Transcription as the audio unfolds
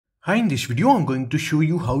Hi, in this video I'm going to show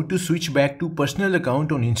you how to switch back to personal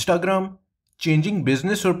account on Instagram. Changing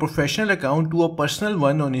business or professional account to a personal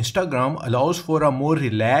one on Instagram allows for a more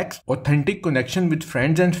relaxed, authentic connection with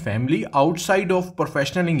friends and family outside of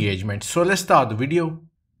professional engagement. So let's start the video.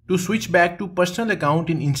 To switch back to personal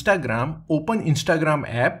account in Instagram, open Instagram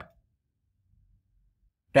app.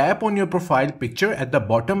 Tap on your profile picture at the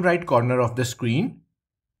bottom right corner of the screen.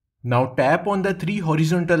 Now tap on the three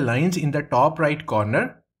horizontal lines in the top right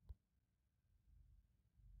corner.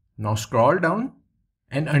 Now scroll down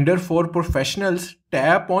and under For Professionals,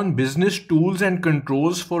 tap on Business Tools and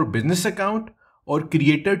Controls for Business Account or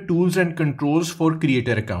Creator Tools and Controls for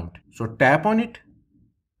Creator Account. So tap on it.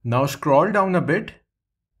 Now scroll down a bit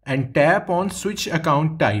and tap on Switch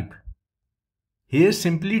Account Type. Here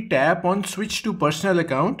simply tap on Switch to Personal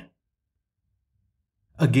Account.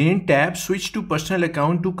 Again tap Switch to Personal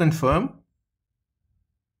Account to confirm.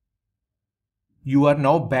 You are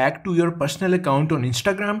now back to your personal account on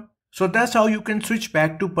Instagram. So that's how you can switch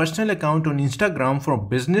back to personal account on Instagram from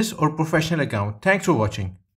business or professional account. Thanks for watching.